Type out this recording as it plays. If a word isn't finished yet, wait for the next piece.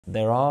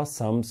there are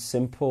some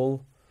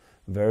simple,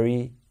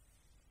 very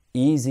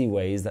easy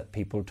ways that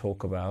people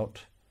talk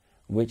about,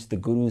 which the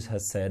Gurus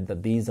has said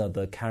that these are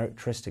the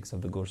characteristics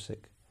of the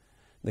Gursikh.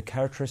 The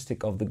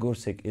characteristic of the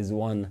Gursikh is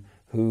one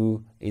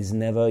who is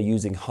never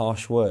using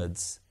harsh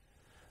words.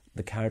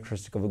 The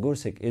characteristic of a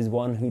Gursikh is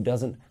one who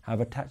doesn't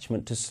have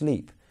attachment to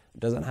sleep,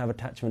 doesn't have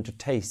attachment to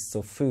tastes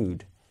or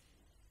food.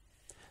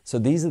 So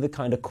these are the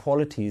kind of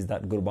qualities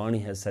that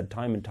Gurbani has said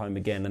time and time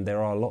again, and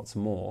there are lots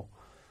more,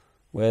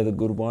 where the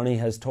Gurbani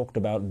has talked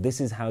about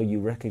this is how you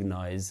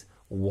recognize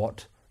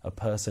what a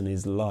person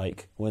is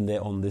like when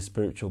they're on this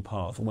spiritual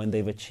path, when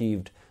they've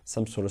achieved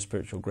some sort of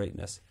spiritual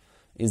greatness,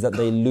 is that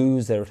they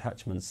lose their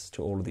attachments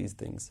to all of these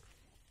things.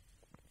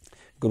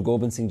 Guru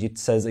Gobind Singh Ji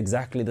says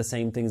exactly the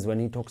same things when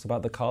he talks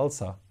about the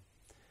Khalsa.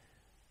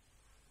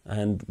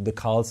 And the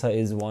Khalsa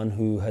is one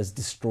who has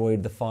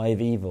destroyed the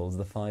 5 evils,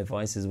 the 5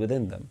 vices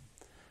within them.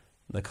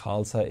 The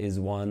Khalsa is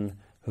one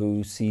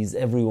who sees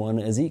everyone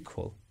as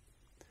equal.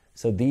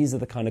 So these are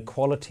the kind of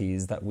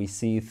qualities that we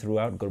see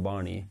throughout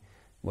Gurbani,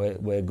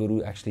 where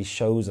Guru actually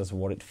shows us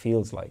what it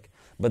feels like.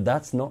 But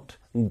that's not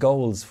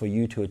goals for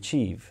you to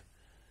achieve.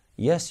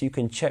 Yes, you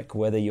can check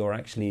whether you're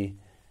actually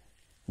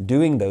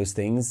doing those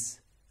things,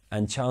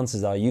 and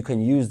chances are you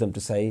can use them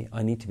to say,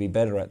 I need to be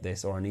better at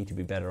this or I need to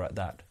be better at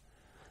that.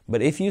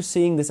 But if you're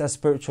seeing this as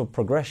spiritual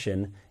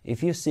progression,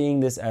 if you're seeing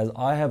this as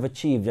I have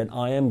achieved and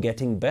I am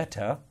getting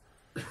better,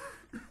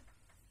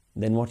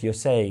 then what you're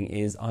saying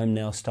is I'm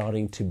now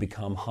starting to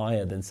become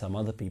higher than some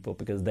other people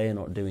because they're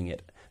not doing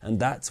it. And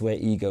that's where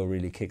ego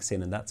really kicks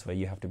in, and that's where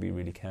you have to be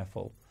really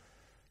careful.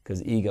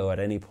 Because ego at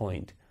any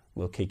point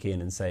will kick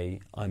in and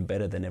say, I'm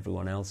better than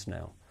everyone else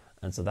now.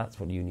 And so that's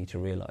what you need to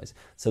realize.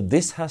 So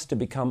this has to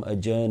become a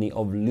journey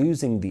of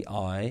losing the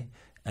I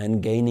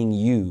and gaining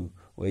you,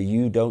 where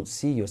you don't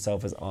see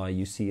yourself as I,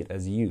 you see it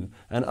as you.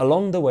 And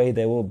along the way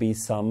there will be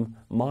some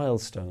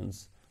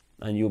milestones,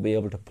 and you'll be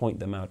able to point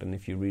them out. And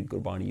if you read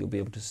Gurbani, you'll be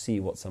able to see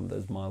what some of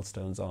those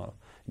milestones are.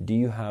 Do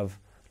you have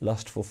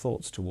lustful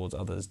thoughts towards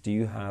others? Do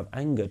you have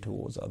anger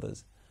towards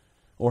others?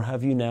 Or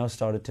have you now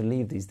started to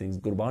leave these things?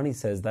 Gurbani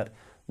says that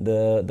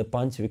the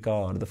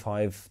Panchvikar, the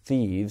 5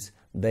 thieves,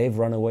 they've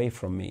run away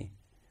from me.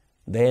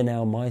 They're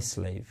now my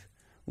slave.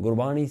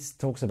 Gurbani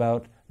talks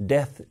about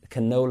death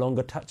can no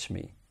longer touch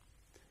me.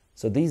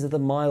 So these are the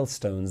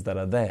milestones that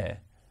are there.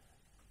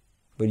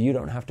 But you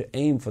don't have to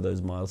aim for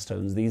those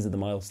milestones. These are the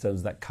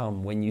milestones that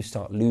come when you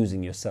start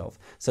losing yourself.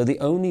 So the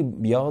only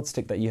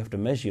yardstick that you have to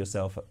measure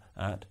yourself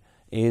at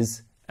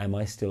is, am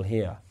I still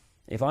here?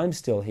 If I'm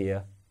still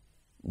here,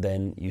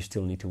 then you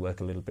still need to work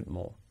a little bit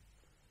more.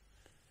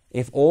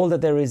 If all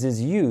that there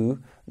is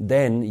you,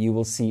 then you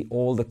will see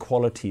all the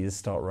qualities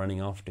start running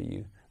after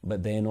you.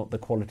 But they're not the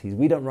qualities.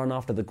 We don't run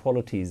after the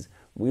qualities.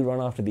 We run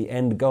after the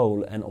end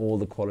goal, and all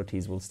the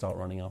qualities will start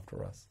running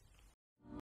after us.